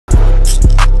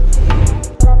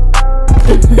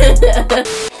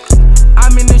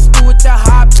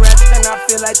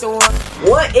like the one.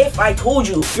 What if I told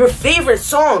you your favorite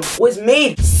song was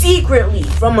made secretly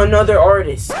from another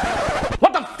artist?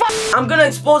 What the fuck? I'm gonna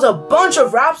expose a bunch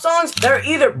of rap songs that are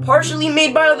either partially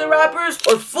made by other rappers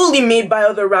or fully made by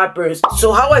other rappers.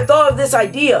 So how I thought of this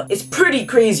idea is pretty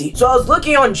crazy. So I was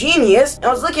looking on Genius, and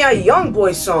I was looking at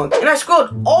YoungBoy's song, and I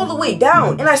scrolled all the way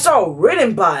down, and I saw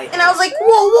Written By, and I was like,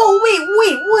 whoa,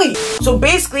 wait. So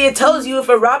basically it tells you if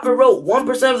a rapper wrote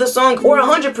 1% of the song or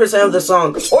 100% of the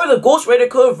song, or the ghostwriter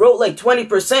could have wrote like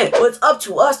 20%, but it's up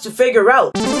to us to figure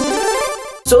out.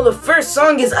 So the first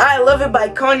song is I Love It by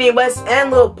Kanye West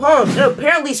and Lil Pump, and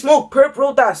apparently Smoove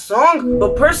wrote that song,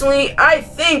 but personally I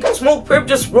think Smoove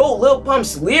just wrote Lil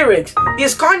Pump's lyrics,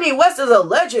 because Kanye West is a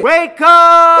legend. Wake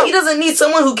up! He doesn't need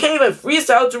someone who can't even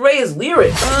freestyle to write his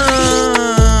lyrics.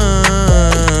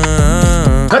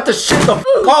 Cut the shit the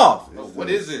f off! What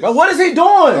is it? But what is he doing?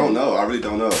 I don't know. I really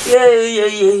don't know.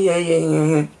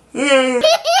 Yeah.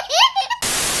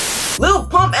 Lil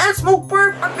Pump and Smoove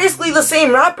are basically the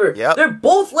same rapper. Yep. They're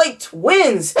both like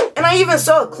twins. And I even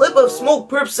saw a clip of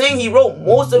Smoove saying he wrote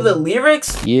most of the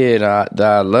lyrics. Yeah, the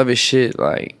I Love It shit,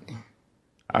 like,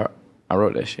 I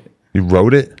wrote that shit. You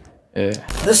wrote it? Yeah.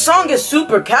 The song is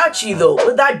super catchy though,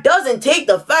 but that doesn't take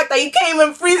the fact that you can't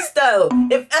even freestyle.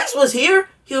 If X was here,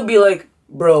 he'll be like,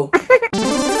 bro.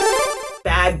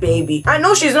 Bad Baby. I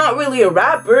know she's not really a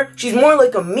rapper, she's more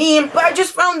like a meme, but I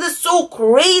just found this so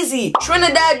crazy.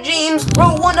 Trinidad James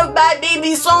wrote one of Bad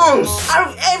Baby's songs. Out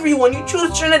of everyone, you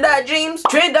choose Trinidad James?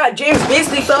 Trinidad James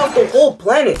basically fell off the whole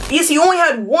planet because he only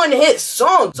had one hit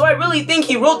song, so I really think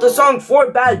he wrote the song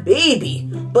for Bad Baby.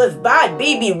 But if Bad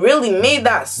Baby really made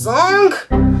that song,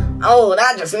 oh,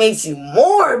 that just makes you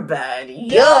more bad.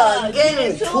 Yeah, get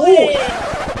into it.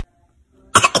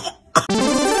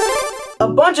 A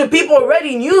bunch of people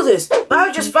already knew this, but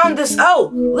I just found this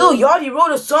out. Lil Yachty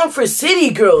wrote a song for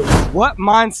City Girls. What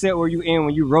mindset were you in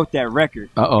when you wrote that record?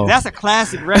 Uh-oh. That's a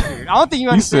classic record. I don't think you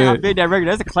understand how big that record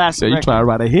is. That's a classic record. You trying to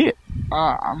write a hit?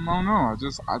 I don't know.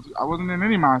 I wasn't in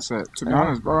any mindset, to be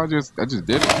honest, bro. I just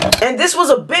did it. And this was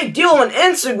a big deal on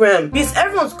Instagram because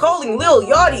everyone's calling Lil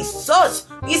Yachty sus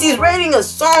because he's writing a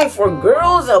song for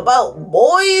girls about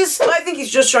boys. But I think he's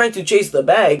just trying to chase the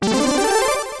bag.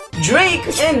 Drake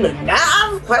and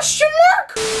Nav? Question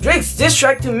mark? Drake's diss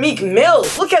track to Meek Mill.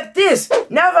 Look at this.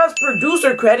 Nav has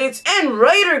producer credits and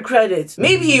writer credits.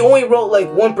 Maybe he only wrote like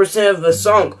 1% of the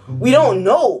song. We don't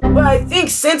know. But I think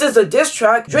since it's a diss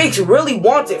track, Drake really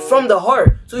wants it from the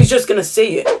heart. So he's just gonna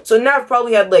say it. So Nav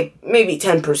probably had like maybe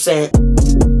 10%.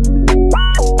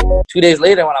 2 days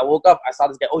later when I woke up, I saw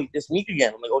this guy, oh, he dissed Meek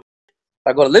again. I'm like, oh,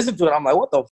 I go to listen to it, I'm like,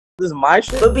 what the f? This is my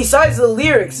shit? But besides the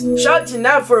lyrics, shout out to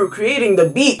Nav for creating the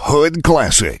beat. Hood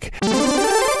classic.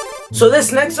 So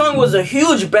this next song was a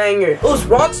huge banger. It was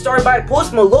Rockstar by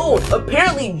Post Malone.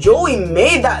 Apparently Joey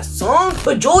made that song,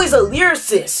 but Joey's a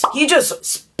lyricist. He just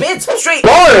spits straight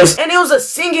bars, and it was a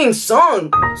singing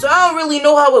song. So I don't really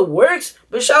know how it works,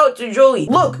 but shout out to Joey.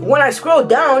 Look, when I scroll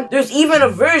down, there's even a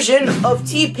version of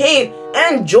T-Pain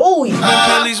and Joey. Man,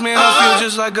 I feel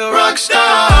just like a rock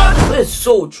star. It's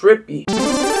so trippy.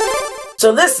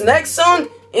 So this next song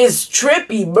is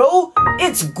trippy, bro.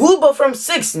 It's GOOBA from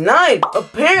 6ix9ine.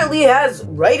 Apparently it has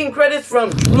writing credits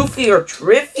from Truffy or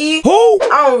Triffy. Who?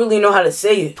 I don't really know how to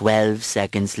say it. 12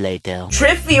 seconds later.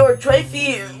 Triffy or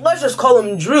Triffy, let's just call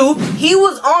him Drew. He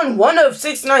was on one of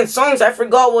 6ix9ine's songs, I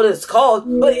forgot what it's called,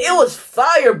 but it was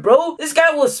fire, bro. This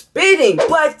guy was spitting.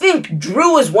 But I think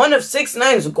Drew is one of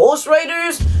 6ix9ine's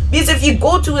ghostwriters, because if you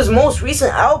go to his most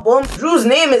recent album, Drew's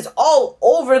name is all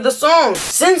over the song.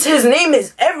 Since his name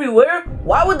is everywhere,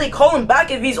 why would they call him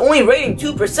back if he's only rating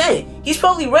 2%? He's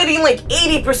probably rating like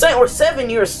 80% or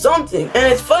 70 or something.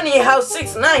 And it's funny how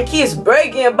 6ix9ine keeps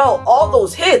bragging about all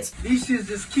those hits. These shits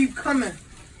just keep coming.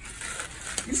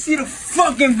 You see the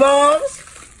fucking bombs?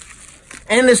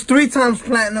 And it's 3 times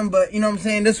platinum, but you know what I'm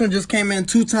saying? This one just came in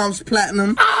 2 times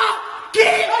platinum.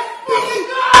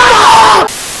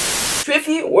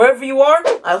 Triffy, wherever you are,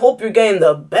 I hope you're getting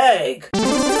the bag.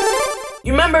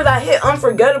 You remember that hit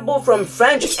Unforgettable from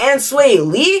French and Sway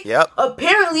Lee? Yep.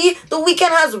 Apparently, The Weeknd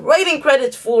has writing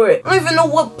credits for it. I don't even know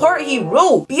what part he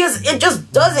wrote because it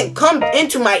just doesn't come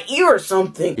into my ear or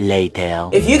something. Later.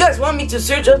 If you guys want me to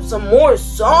search up some more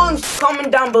songs,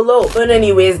 comment down below. But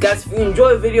anyways, guys, if you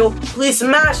enjoyed the video, please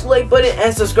smash the like button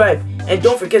and subscribe. And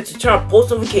don't forget to turn on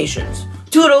post notifications.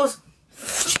 Toodles!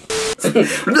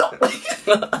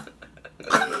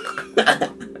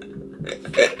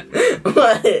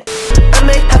 What? I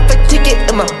may have a ticket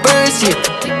in my first year.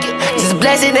 Just a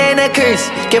blessing and a curse.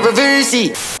 Can't reverse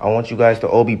it. I want you guys to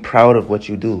all be proud of what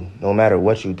you do, no matter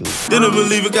what you do. Didn't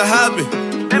believe it could happen.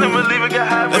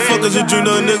 That fuckers a dream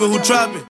of a nigga who trapping.